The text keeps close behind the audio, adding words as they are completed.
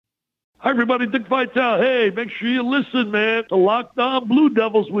Hi, everybody. Dick Vitale. Hey, make sure you listen, man, to Locked On Blue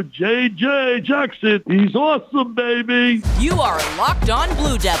Devils with J.J. Jackson. He's awesome, baby. You are Locked On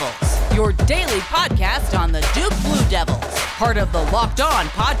Blue Devils, your daily podcast on the Duke Blue Devils, part of the Locked On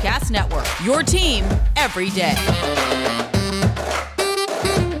Podcast Network, your team every day.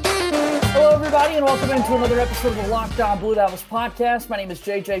 Hello, everybody, and welcome into another episode of the Locked On Blue Devils podcast. My name is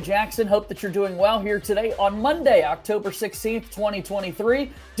J.J. Jackson. Hope that you're doing well here today on Monday, October 16th, 2023.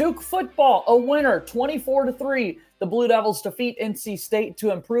 Duke football, a winner, 24-3. The Blue Devils defeat NC State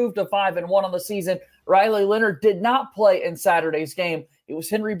to improve to 5-1 on the season. Riley Leonard did not play in Saturday's game. It was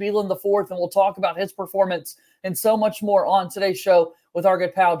Henry Belin IV, and we'll talk about his performance and so much more on today's show with our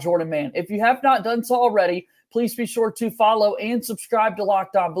good pal Jordan Mann. If you have not done so already, please be sure to follow and subscribe to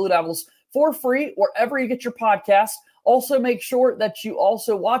Locked On Blue Devils for free wherever you get your podcasts. Also, make sure that you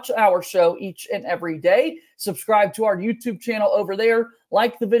also watch our show each and every day. Subscribe to our YouTube channel over there.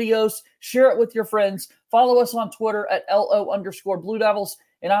 Like the videos. Share it with your friends. Follow us on Twitter at LO_Blue Devils.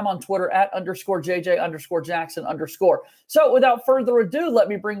 And I'm on Twitter at _JJ_Jackson_. So without further ado, let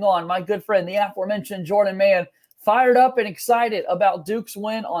me bring on my good friend, the aforementioned Jordan Mann, fired up and excited about Duke's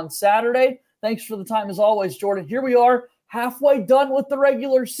win on Saturday. Thanks for the time as always, Jordan. Here we are, halfway done with the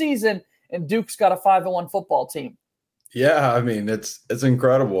regular season, and Duke's got a 5-1 football team. Yeah, I mean, it's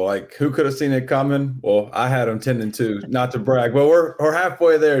incredible. Like, who could have seen it coming? Well, I had them 10-2, not to brag, but we're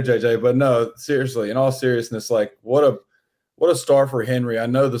halfway there, JJ. But no, seriously, in all seriousness, like what a start for Henry. I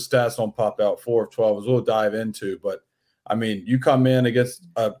know the stats don't pop out 4 of 12, as we'll dive into, but I mean, you come in against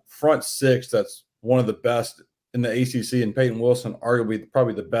a front six that's one of the best in the ACC, and Peyton Wilson, arguably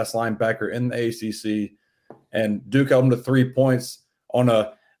probably the best linebacker in the ACC, and Duke held him to 3 points on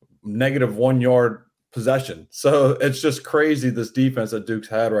a negative 1 yard possession. So it's just crazy, this defense that Duke's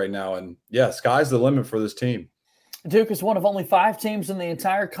had right now. And yeah, sky's the limit for this team. Duke is one of only 5 teams in the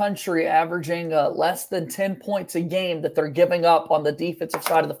entire country averaging less than 10 points a game that they're giving up on the defensive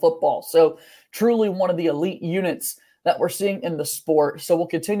side of the football. So truly one of the elite units that we're seeing in the sport. So we'll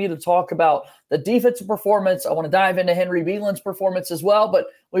continue to talk about the defensive performance. I want to dive into Henry Belin's performance as well, but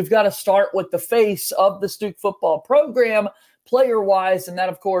we've got to start with the face of the Duke football program, player-wise, and that,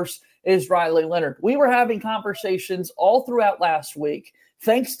 of course, is Riley Leonard. We were having conversations all throughout last week,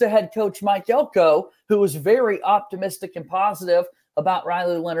 thanks to head coach Mike Elko, who was very optimistic and positive about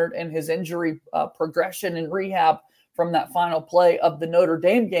Riley Leonard and his injury progression and rehab from that final play of the Notre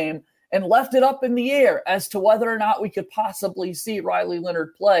Dame game, and left it up in the air as to whether or not we could possibly see Riley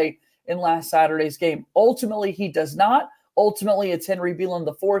Leonard play in last Saturday's game. Ultimately, he does not. Ultimately, it's Henry Belin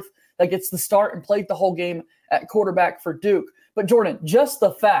IV that gets the start and played the whole game at quarterback for Duke. But Jordan, just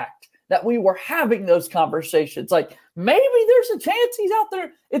the fact that we were having those conversations, like maybe there's a chance he's out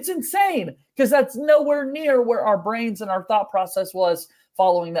there, it's insane, because that's nowhere near where our brains and our thought process was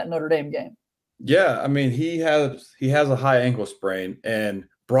following that Notre Dame game. Yeah, I mean, he has a high ankle sprain, and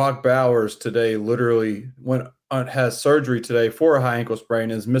Brock Bowers today literally has surgery today for a high ankle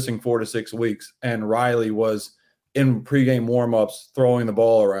sprain and is missing 4 to 6 weeks. And Riley was in pregame warmups throwing the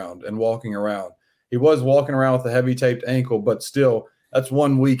ball around and walking around. He was walking around with a heavy taped ankle, but still, that's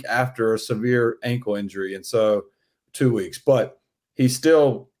 1 week after a severe ankle injury. And so 2 weeks, but he's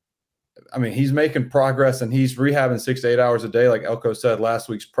still, I mean, he's making progress and he's rehabbing 6 to 8 hours a day, like Elko said last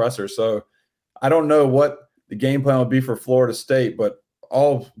week's presser. So I don't know what the game plan will be for Florida State, but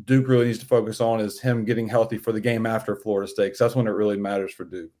all Duke really needs to focus on is him getting healthy for the game after Florida State, because that's when it really matters for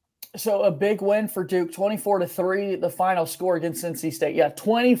Duke. So a big win for Duke, 24-3, the final score against NC State. Yeah,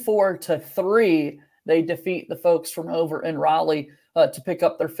 24-3, they defeat the folks from over in Raleigh to pick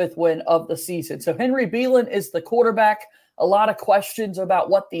up their 5th win of the season. So Henry Belin is the quarterback. A lot of questions about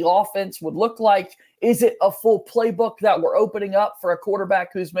what the offense would look like. Is it a full playbook that we're opening up for a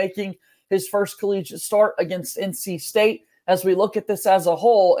quarterback who's making his first collegiate start against NC State? As we look at this as a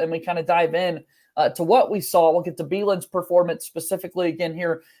whole and we kind of dive in to what we saw, we'll get to Belin's performance specifically again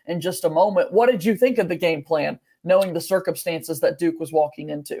here in just a moment. What did you think of the game plan, knowing the circumstances that Duke was walking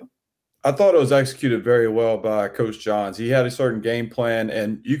into? I thought it was executed very well by Coach Johns. He had a certain game plan,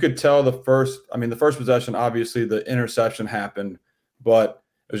 and you could tell the first possession, obviously the interception happened, but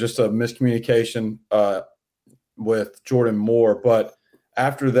it was just a miscommunication with Jordan Moore. But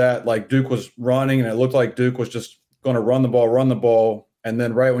after that, like, Duke was running, and it looked like Duke was just going to run the ball. And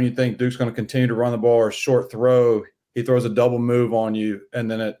then right when you think Duke's going to continue to run the ball or a short throw, he throws a double move on you. And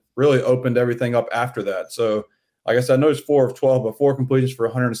then it really opened everything up after that. So, like I said, I know it's 4 of 12, but 4 completions for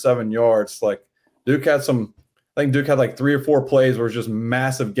 107 yards. Like, Duke had like 3 or 4 plays where it was just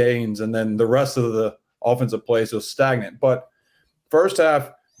massive gains. And then the rest of the offensive plays was stagnant. But first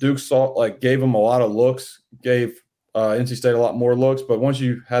half, Duke gave them a lot of looks, gave NC State a lot more looks, but once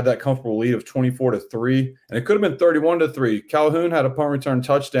you had that comfortable lead of 24-3, and it could have been 31-3, Calhoun had a punt return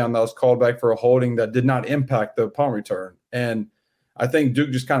touchdown that was called back for a holding that did not impact the punt return. And I think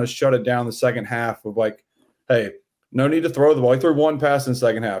Duke just kind of shut it down the second half of like, hey, no need to throw the ball. He threw one pass in the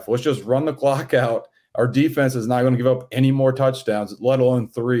second half. Let's just run the clock out. Our defense is not going to give up any more touchdowns, let alone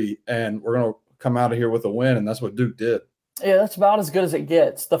 3, and we're going to come out of here with a win, and that's what Duke did. Yeah, that's about as good as it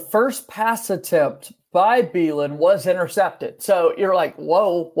gets. The first pass attempt by Belin was intercepted. So you're like,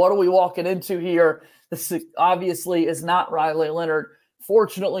 whoa, what are we walking into here? This obviously is not Riley Leonard.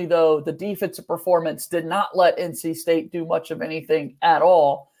 Fortunately, though, the defensive performance did not let NC State do much of anything at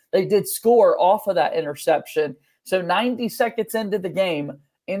all. They did score off of that interception. So 90 seconds into the game,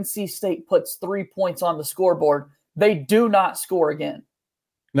 NC State puts 3 points on the scoreboard. They do not score again.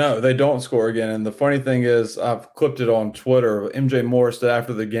 No, they don't score again. And the funny thing is, I've clipped it on Twitter. MJ Moore said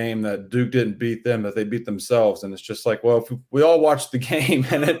after the game that Duke didn't beat them, that they beat themselves. And it's just like, well, if we all watched the game,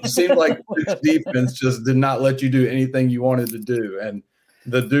 and it seemed like Duke's defense just did not let you do anything you wanted to do. And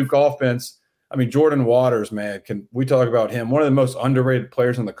the Duke offense, I mean, Jordan Waters, man, can we talk about him? One of the most underrated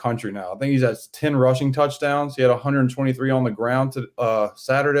players in the country now. I think he's at 10 rushing touchdowns. He had 123 on the ground to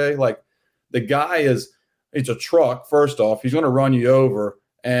Saturday. Like, the guy it's a truck, first off. He's going to run you over.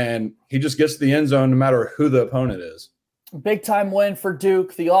 And he just gets to the end zone no matter who the opponent is. Big-time win for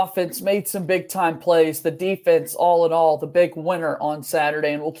Duke. The offense made some big-time plays. The defense, all in all, the big winner on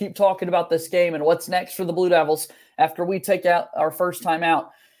Saturday. And we'll keep talking about this game and what's next for the Blue Devils after we take out our first time out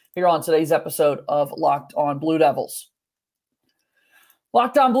here on today's episode of Locked On Blue Devils.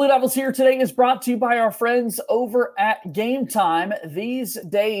 Locked On Blue Devils here today is brought to you by our friends over at Game Time. These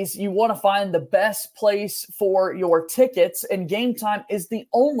days, you want to find the best place for your tickets, and Game Time is the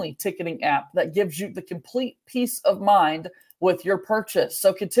only ticketing app that gives you the complete peace of mind with your purchase.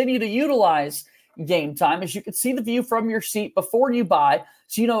 So continue to utilize Game Time, as you can see the view from your seat before you buy,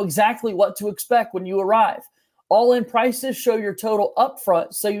 so you know exactly what to expect when you arrive. All-in prices show your total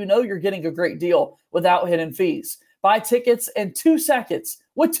upfront, so you know you're getting a great deal without hidden fees. Buy tickets in 2 seconds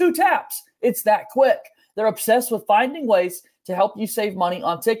with 2 taps. It's that quick. They're obsessed with finding ways to help you save money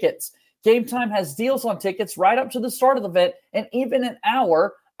on tickets. Game Time has deals on tickets right up to the start of the event and even an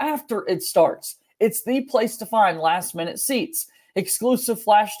hour after it starts. It's the place to find last-minute seats, exclusive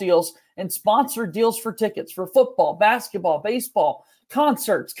flash deals, and sponsored deals for tickets for football, basketball, baseball,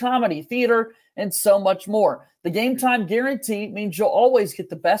 concerts, comedy, theater, and so much more. The Game Time guarantee means you'll always get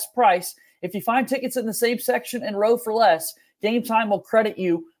the best price. If you find tickets in the same section and row for less, Game Time will credit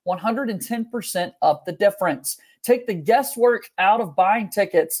you 110% of the difference. Take the guesswork out of buying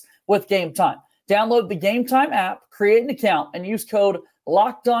tickets with Game Time. Download the Game Time app, create an account, and use code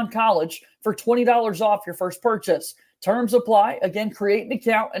LOCKEDONCollege for $20 off your first purchase. Terms apply. Again, create an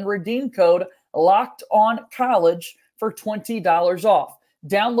account and redeem code LOCKEDONCollege for $20 off.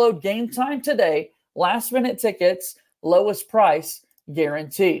 Download Game Time today. Last-minute tickets, lowest price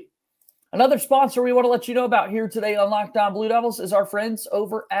guaranteed. Another sponsor we want to let you know about here today on Locked On Blue Devils is our friends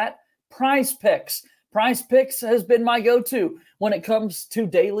over at Prize Picks. Prize Picks has been my go-to when it comes to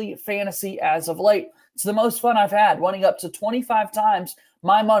daily fantasy as of late. It's the most fun I've had, winning up to 25 times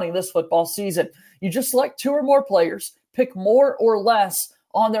my money this football season. You just select 2 or more players, pick more or less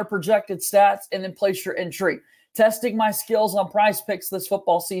on their projected stats, and then place your entry. Testing my skills on Prize Picks this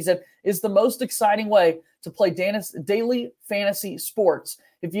football season is the most exciting way to play daily fantasy sports.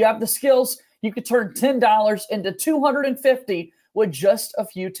 If you have the skills, you could turn $10 into $250 with just a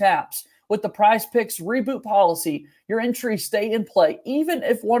few taps. With the Prize Picks reboot policy, your entries stay in play even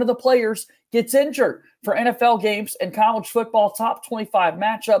if one of the players gets injured. For NFL games and college football top 25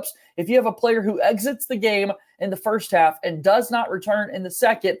 matchups, if you have a player who exits the game in the first half and does not return in the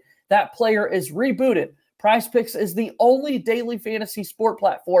second, that player is rebooted. Prize Picks is the only daily fantasy sport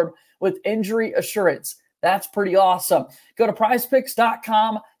platform with injury assurance. That's pretty awesome. Go to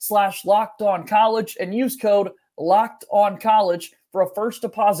prizepicks.com/lockedoncollege and use code LOCKEDONCollege for a first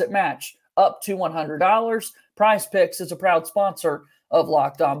deposit match up to $100. Prize Picks is a proud sponsor of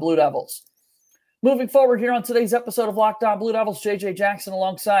Locked On Blue Devils. Moving forward here on today's episode of Locked On Blue Devils, JJ Jackson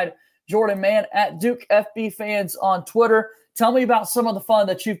alongside Jordan Mann at Duke FB Fans on Twitter. Tell me about some of the fun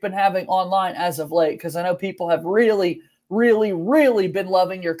that you've been having online as of late, because I know people have really, really, really been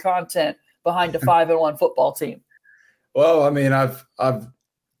loving your content behind a 5-1 football team. Well, I mean, I've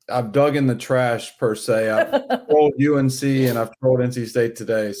dug in the trash per se. I've trolled UNC and I've trolled NC State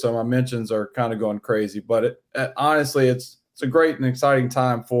today, so my mentions are kind of going crazy. But honestly, it's a great and exciting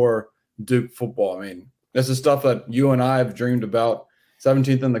time for Duke football. I mean, this is stuff that you and I have dreamed about.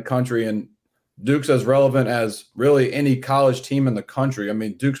 17th in the country, and Duke's as relevant as really any college team in the country. I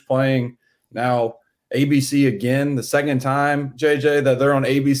mean, Duke's playing now ABC again, the second time, JJ, that they're on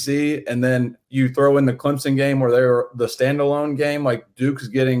ABC, and then you throw in the Clemson game where they're the standalone game, like Duke's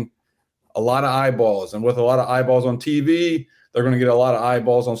getting a lot of eyeballs. And with a lot of eyeballs on TV, they're going to get a lot of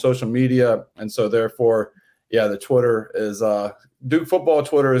eyeballs on social media. And so therefore, yeah, the Twitter is Duke football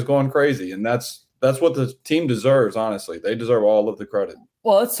Twitter is going crazy. And that's what the team deserves, honestly. They deserve all of the credit.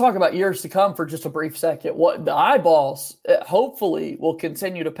 Well, let's talk about years to come for just a brief second. What the eyeballs hopefully will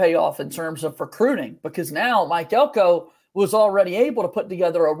continue to pay off in terms of recruiting, because now Mike Elko was already able to put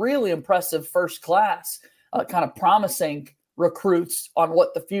together a really impressive first class, kind of promising recruits on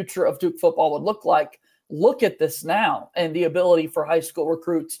what the future of Duke football would look like. Look at this now and the ability for high school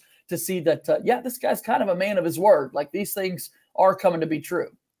recruits to see that, this guy's kind of a man of his word. Like, these things are coming to be true.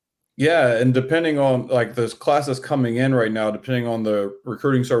 Yeah, and depending on like those classes coming in right now, depending on the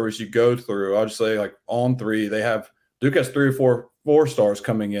recruiting service you go through, I'll just say like on 3, Duke has 3 or 4 stars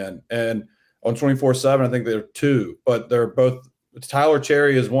coming in, and on 24/7, I think they're 2, but they're both. Tyler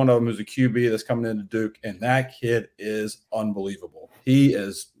Cherry is one of them, who's a QB that's coming into Duke, and that kid is unbelievable.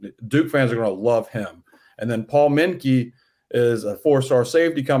 Duke fans are going to love him. And then Paul Menke is a 4-star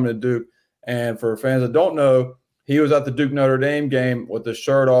safety coming to Duke, and for fans that don't know, he was at the Duke Notre Dame game with his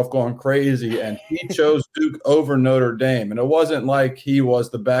shirt off going crazy, and he chose Duke over Notre Dame. And it wasn't like he was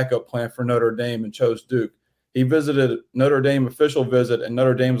the backup plan for Notre Dame and chose Duke. He visited Notre Dame official visit, and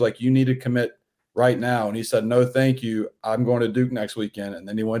Notre Dame's like, you need to commit right now. And he said, no, thank you. I'm going to Duke next weekend. And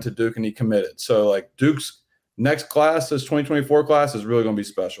then he went to Duke and he committed. So like Duke's next class, this 2024 class, is really going to be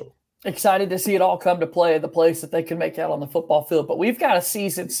special. Excited to see it all come to play at the place that they can make out on the football field. But we've got a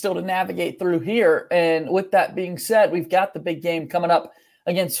season still to navigate through here. And with that being said, we've got the big game coming up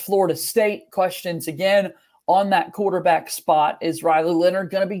against Florida State. Questions again on that quarterback spot. Is Riley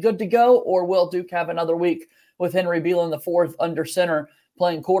Leonard going to be good to go, or will Duke have another week with Henry Belin IV under center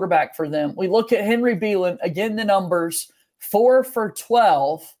playing quarterback for them? We look at Henry Belin, again, the numbers: 4 for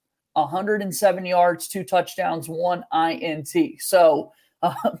 12, 107 yards, 2 touchdowns, 1 INT. So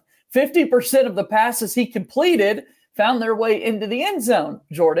 50% of the passes he completed found their way into the end zone,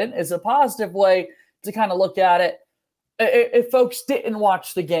 Jordan, is a positive way to kind of look at it. If folks didn't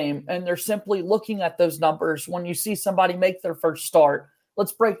watch the game and they're simply looking at those numbers, when you see somebody make their first start,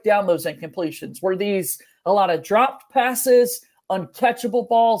 let's break down those incompletions. Were these a lot of dropped passes, uncatchable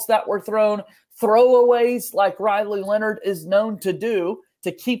balls that were thrown, throwaways like Riley Leonard is known to do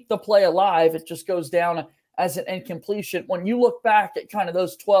to keep the play alive? It just goes down as an incompletion. When you look back at kind of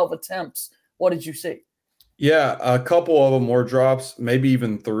those 12 attempts, what did you see? Yeah, a couple of them were drops, maybe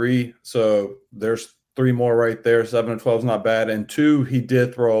even 3. So there's 3 more right there. 7 and 12 is not bad. And 2 he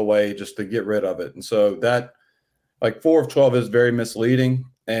did throw away just to get rid of it. And so that, like 4 of 12 is very misleading.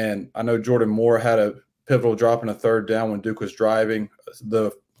 And I know Jordan Moore had a pivotal drop in a 3rd down when Duke was driving.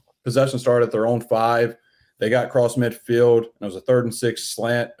 The possession started at their own 5. They got cross midfield, and it was a 3rd and 6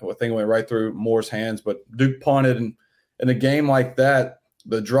 slant. I think it went right through Moore's hands, but Duke punted. And in a game like that,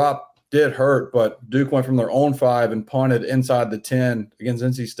 the drop did hurt, but Duke went from their own 5 and punted inside the 10 against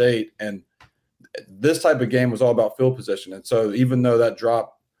NC State. And this type of game was all about field position. And so even though that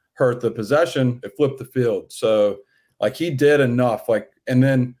drop hurt the possession, it flipped the field. So like he did enough. And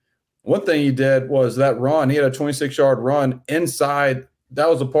then one thing he did was that run. He had a 26-yard run inside. That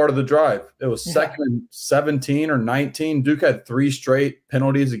was a part of the drive. It was 2nd and 17 or 19. Duke had 3 straight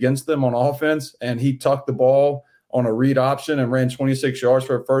penalties against them on offense, and he tucked the ball on a read option and ran 26 yards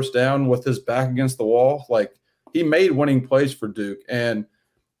for a 1st down with his back against the wall. Like, he made winning plays for Duke, and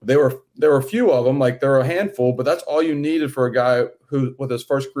there were a few of them. Like, there were a handful, but that's all you needed for a guy who, with his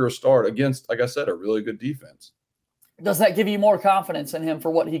first career start against, like I said, a really good defense. Does that give you more confidence in him for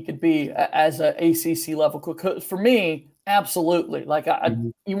what he could be as an ACC level? For me, absolutely. Like,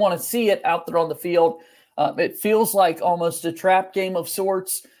 you want to see it out there on the field. It feels like almost a trap game of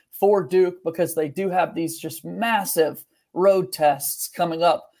sorts for Duke, because they do have these just massive road tests coming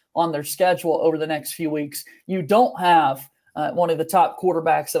up on their schedule over the next few weeks. You don't have one of the top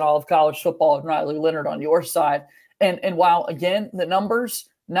quarterbacks in all of college football in Riley Leonard on your side. And while, again, the numbers,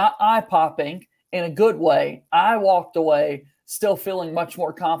 not eye-popping in a good way, I walked away still feeling much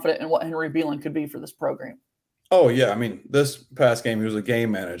more confident in what Henry Belin could be for this program. Oh, yeah. I mean, this past game, he was a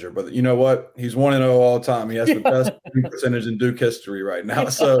game manager. But you know what? He's 1-0 all the time. He has the best percentage in Duke history right now.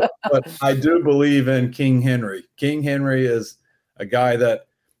 So, but I do believe in King Henry. King Henry is a guy that,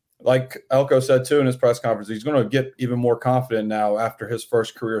 like Elko said, too, in his press conference, he's going to get even more confident now after his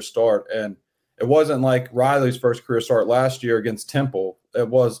first career start. And it wasn't like Riley's first career start last year against Temple. It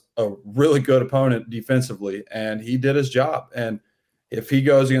was a really good opponent defensively, and he did his job. And if he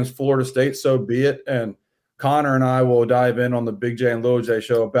goes against Florida State, so be it. And Connor and I will dive in on the Big J and Little J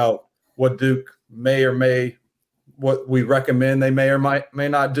show about what Duke what we recommend they may or may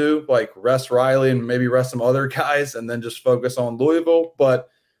not do, like rest Riley and maybe rest some other guys and then just focus on Louisville. But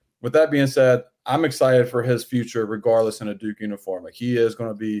with that being said, I'm excited for his future regardless in a Duke uniform. Like, he is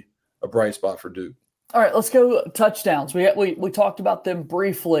going to be a bright spot for Duke. All right, let's go touchdowns. We talked about them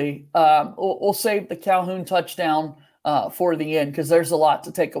briefly. We'll save the Calhoun touchdown for the end because there's a lot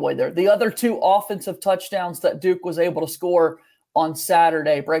to take away there. The other two offensive touchdowns that Duke was able to score on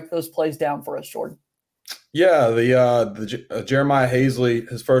Saturday, break those plays down for us, Jordan. Yeah, the Jeremiah Hazley,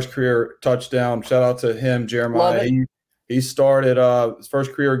 his first career touchdown. Shout out to him, Jeremiah. He started his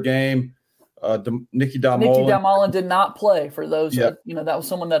first career game. Nicky Dalmolin did not play for those. Yeah. That was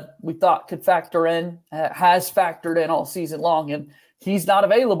someone that we thought could factor in, has factored in all season long, and he's not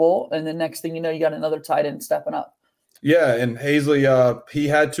available. And the next thing you know, you got another tight end stepping up. Yeah, and Hazley, he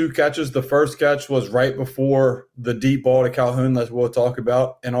had 2 catches. The first catch was right before the deep ball to Calhoun that we'll talk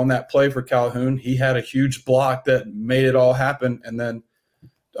about. And on that play for Calhoun, he had a huge block that made it all happen. And then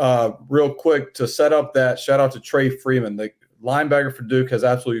real quick to set up that, shout out to Trey Freeman. The linebacker for Duke has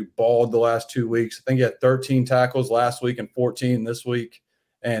absolutely balled the last 2 weeks. I think he had 13 tackles last week and 14 this week.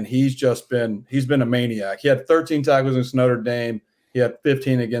 And he's been a maniac. He had 13 tackles against Notre Dame. He had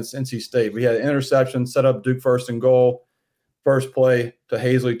 15 against NC State. We had an interception, set up Duke first and goal, first play to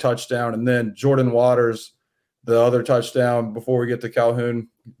Hazley, touchdown. And then Jordan Waters, the other touchdown before we get to Calhoun,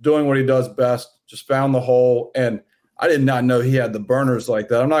 doing what he does best, just found the hole. And I did not know he had the burners like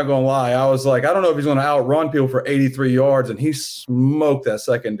that. I'm not going to lie. I was like, I don't know if he's going to outrun people for 83 yards, and he smoked that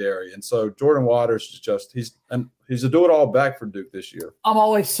secondary. And so Jordan Waters is just he's a do-it-all back for Duke this year. I'm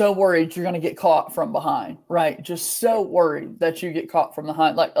always so worried you're going to get caught from behind, right? Just so worried that you get caught from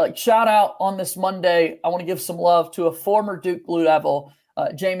behind. Like shout out on this Monday, I want to give some love to a former Duke Blue Devil,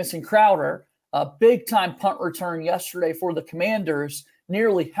 Jamison Crowder, a big-time punt return yesterday for the Commanders,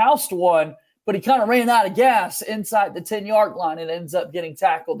 nearly housed one, but he kind of ran out of gas inside the 10-yard line and ends up getting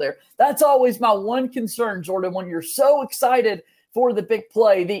tackled there. That's always my one concern, Jordan, when you're so excited for the big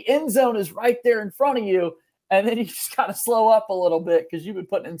play. The end zone is right there in front of you, and then you just got to slow up a little bit because you've been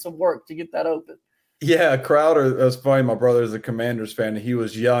putting in some work to get that open. Yeah, Crowder, that's funny. My brother's a Commanders fan, and he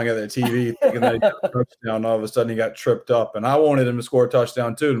was yelling at the TV thinking that he got a touchdown, and all of a sudden he got tripped up. And I wanted him to score a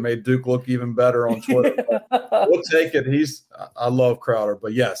touchdown too, and made Duke look even better on Twitter. We'll take it. I love Crowder.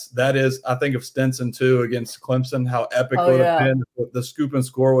 But yes, that is, I think of Stinson too against Clemson, how epic would have been. The scoop and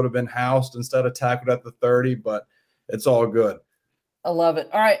score would have been housed instead of tackled at the 30, but it's all good. I love it.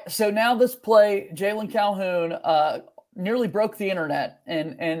 All right, so now this play, Jalen Calhoun nearly broke the internet,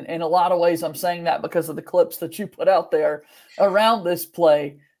 and in a lot of ways I'm saying that because of the clips that you put out there around this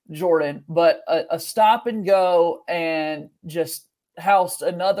play, Jordan, but a stop and go and just housed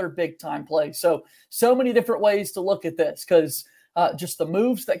another big time play. So many different ways to look at this because just the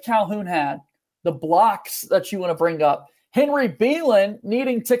moves that Calhoun had, the blocks that you want to bring up, Henry Belin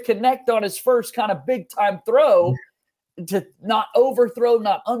needing to connect on his first kind of big time throw to not overthrow,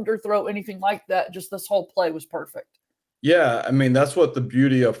 not underthrow, anything like that. Just this whole play was perfect. Yeah, I mean, that's what the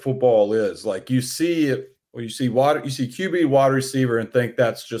beauty of football is. Like, you see it, you see QB, wide receiver, and think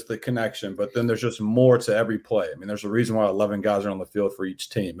that's just the connection. But then there's just more to every play. I mean, there's a reason why 11 guys are on the field for each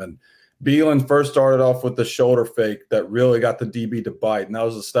team. And Belin first started off with the shoulder fake that really got the DB to bite, and that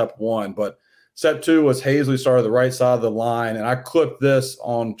was a step one. But step two was Hazley started the right side of the line, and I clipped this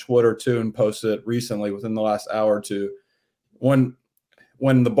on Twitter too and posted it recently within the last hour or two.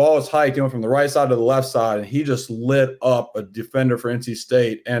 When the ball is hiked, he went from the right side to the left side, and he just lit up a defender for NC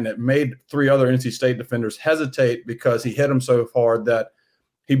State, and it made 3 other NC State defenders hesitate because he hit him so hard that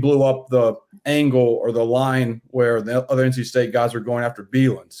he blew up the angle or the line where the other NC State guys were going after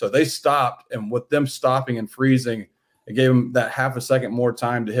Belin. So they stopped, and with them stopping and freezing, it gave him that half a second more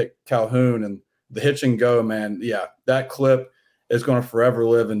time to hit Calhoun. And the hitch and go, man, yeah, that clip is going to forever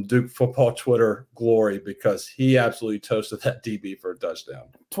live in Duke football Twitter glory because he absolutely toasted that DB for a touchdown.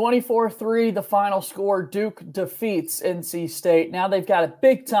 24-3, the final score. Duke defeats NC State. Now they've got a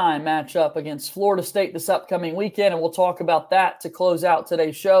big-time matchup against Florida State this upcoming weekend, and we'll talk about that to close out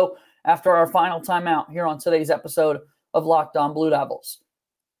today's show after our final timeout here on today's episode of Locked On Blue Devils.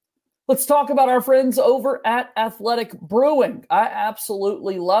 Let's talk about our friends over at Athletic Brewing. I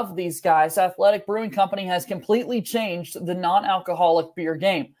absolutely love these guys. Athletic Brewing Company has completely changed the non-alcoholic beer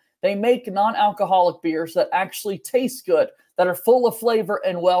game. They make non-alcoholic beers that actually taste good, that are full of flavor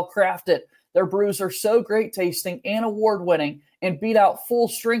and well-crafted. Their brews are so great tasting and award-winning and beat out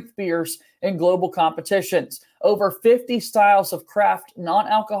full-strength beers in global competitions. Over 50 styles of craft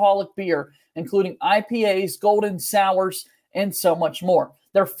non-alcoholic beer, including IPAs, golden sours, and so much more.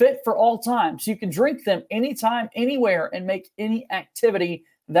 They're fit for all times. You can drink them anytime, anywhere, and make any activity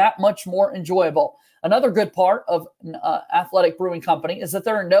that much more enjoyable. Another good part of Athletic Brewing Company is that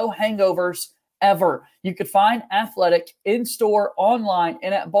there are no hangovers ever. You could find Athletic in-store, online,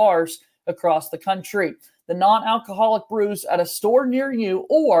 and at bars across the country. The non-alcoholic brews at a store near you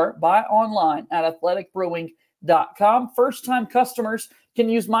or buy online at athleticbrewing.com. First-time customers can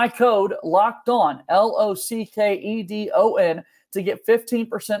use my code LOCKEDON, LOCKEDON, to get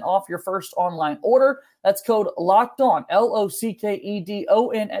 15% off your first online order. That's code LOCKEDON,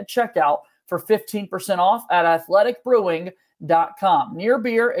 LOCKEDON at checkout for 15% off at athleticbrewing.com. Near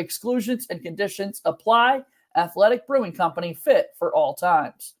beer, exclusions and conditions apply. Athletic Brewing Company, fit for all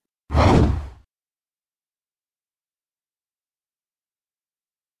times.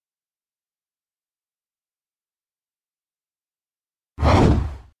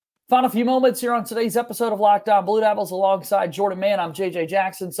 Final few moments here on today's episode of Locked On Blue Devils alongside Jordan Mann. I'm JJ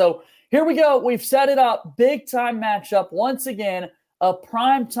Jackson. So here we go. We've set it up. Big time matchup. Once again, a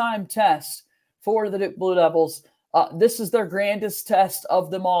prime time test for the Duke Blue Devils. This is their grandest test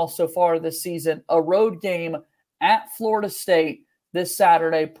of them all so far this season. A road game at Florida State this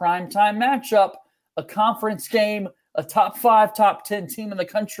Saturday. Prime time matchup. A conference game. A top 5, top 10 team in the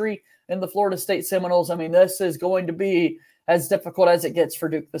country in the Florida State Seminoles. I mean, this is going to be as difficult as it gets for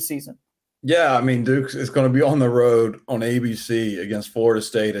Duke this season. Yeah, I mean, Duke is going to be on the road on ABC against Florida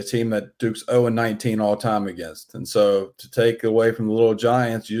State, a team that Duke's 0-19 all time against. And so to take away from the Little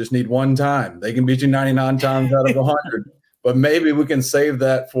Giants, you just need one time. They can beat you 99 times out of 100. But maybe we can save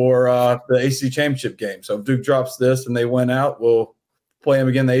that for the AC Championship game. So if Duke drops this and they win out, we'll play them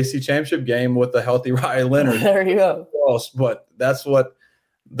again in the AC Championship game with the healthy Riley Leonard. There you go. But that's what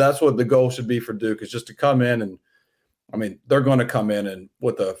the goal should be for Duke, is just to come in and, I mean, they're going to come in and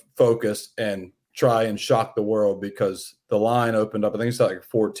with a focus and try and shock the world, because the line opened up. I think it's like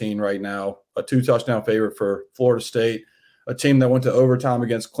 14 right now, a 2-touchdown favorite for Florida State, a team that went to overtime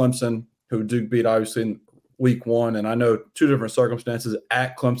against Clemson, who Duke beat obviously in week 1. And I know two different circumstances.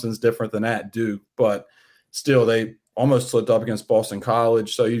 At Clemson's different than at Duke, but still they almost slipped up against Boston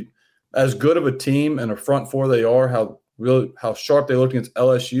College. So as good of a team and a front four they are, how sharp they looked against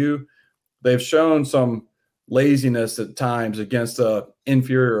LSU, they've shown some laziness at times against an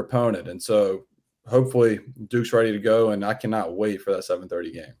inferior opponent. And so hopefully Duke's ready to go, and I cannot wait for that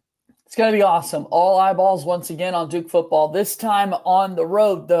 7:30 game. It's going to be awesome. All eyeballs once again on Duke football, this time on the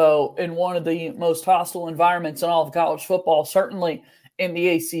road, though, in one of the most hostile environments in all of college football, certainly in the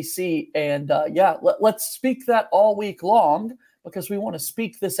ACC. And let's speak that all week long, because we want to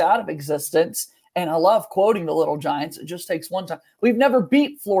speak this out of existence. And I love quoting the Little Giants. It just takes one time. We've never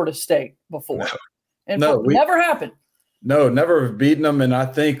beat Florida State before. No. Never happened. No, never have beaten them. And I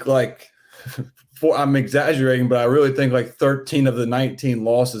think I'm exaggerating, but I really think 13 of the 19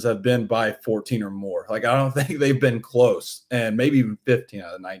 losses have been by 14 or more. I don't think they've been close, and maybe even 15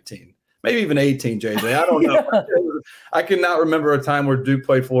 out of 19, maybe even 18, JJ. I don't know. Yeah. I cannot remember a time where Duke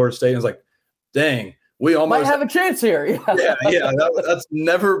played Florida State and was like, dang, we almost might have a chance here. Yeah. That's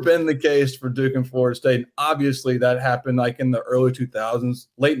never been the case for Duke and Florida State. And obviously that happened in the early 2000s,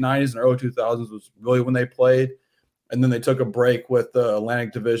 late 90s and early 2000s was really when they played. And then they took a break with the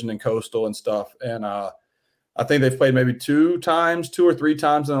Atlantic Division and Coastal and stuff. And I think they've played maybe 2 or 3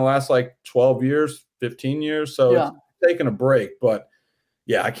 times in the last 12 years, 15 years. So It's taking a break. But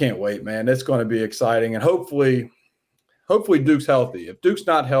yeah, I can't wait, man. It's going to be exciting. And hopefully Duke's healthy. If Duke's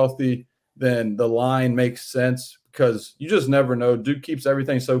not healthy, then the line makes sense, because you just never know. Duke keeps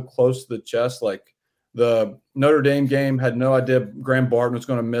everything so close to the chest. The Notre Dame game, had no idea Graham Barton was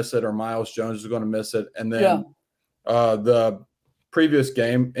going to miss it or Miles Jones was going to miss it. And then the previous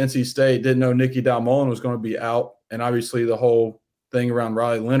game, NC State, didn't know Nicky Dalmolin was going to be out. And obviously the whole thing around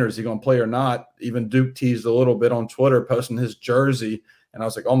Riley Leonard, is he going to play or not? Even Duke teased a little bit on Twitter, posting his jersey. And I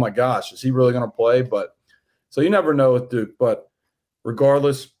was like, oh my gosh, is he really going to play? But so you never know with Duke. But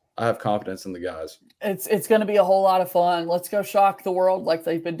regardless, I have confidence in the guys. It's going to be a whole lot of fun. Let's go shock the world like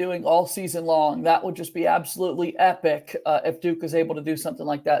they've been doing all season long. That would just be absolutely epic if Duke is able to do something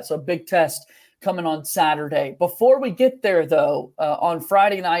like that. So a big test coming on Saturday. Before we get there, though, on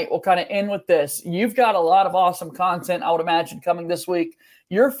Friday night, we'll kind of end with this. You've got a lot of awesome content, I would imagine, coming this week.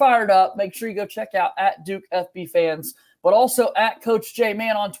 You're fired up. Make sure you go check out at Duke FB Fans, but also at Coach J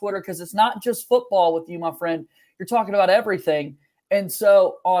Man on Twitter, because it's not just football with you, my friend. You're talking about everything. And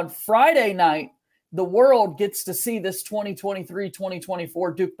so on Friday night, the world gets to see this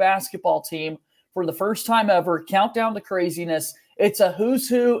 2023-2024 Duke basketball team for the first time ever. Countdown to craziness. It's a who's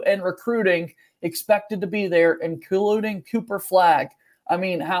who in recruiting expected to be there, including Cooper Flagg. I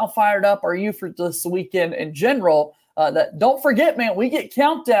mean, how fired up are you for this weekend in general? Don't forget, man, we get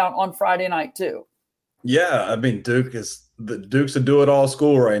Countdown on Friday night too. Yeah, I mean, Duke is the Duke's a do-it-all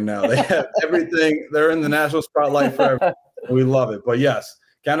school right now. They have everything. They're in the national spotlight for everything. We love it. But yes,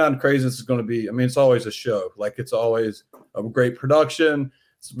 Countdown to Craziness is going to be, I mean, it's always a show. Like, it's always a great production.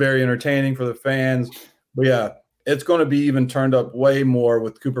 It's very entertaining for the fans. But yeah, it's going to be even turned up way more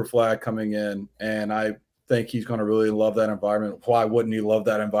with Cooper Flagg coming in. And I think he's going to really love that environment. Why wouldn't he love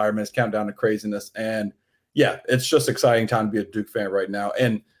that environment? It's Countdown to Craziness. And yeah, it's just exciting time to be a Duke fan right now.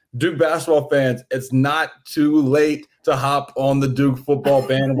 And Duke basketball fans, it's not too late to hop on the Duke football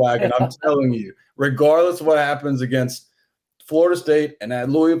bandwagon. I'm telling you, regardless of what happens against Florida State and at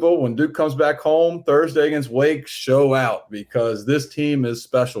Louisville, when Duke comes back home Thursday against Wake, show out, because this team is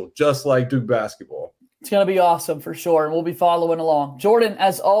special, just like Duke basketball. It's going to be awesome for sure, and we'll be following along. Jordan,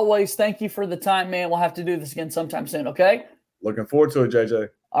 as always, thank you for the time, man. We'll have to do this again sometime soon, okay? Looking forward to it, JJ.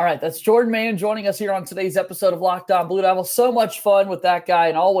 All right, that's Jordan Mann joining us here on today's episode of Locked On Blue Devils. So much fun with that guy,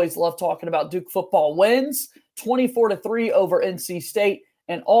 and always love talking about Duke football wins, 24-3 over NC State,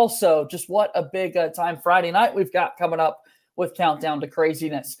 and also just what a big time Friday night we've got coming up with Countdown to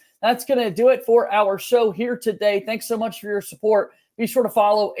Craziness. That's going to do it for our show here today. Thanks so much for your support. Be sure to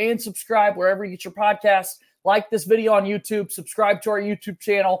follow and subscribe wherever you get your podcasts. Like this video on YouTube. Subscribe to our YouTube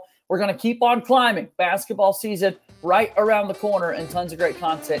channel. We're going to keep on climbing. Basketball season right around the corner, and tons of great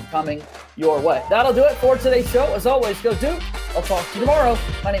content coming your way. That'll do it for today's show. As always, go Duke. I'll talk to you tomorrow.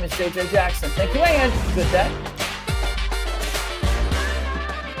 My name is JJ Jackson. Thank you, and good day.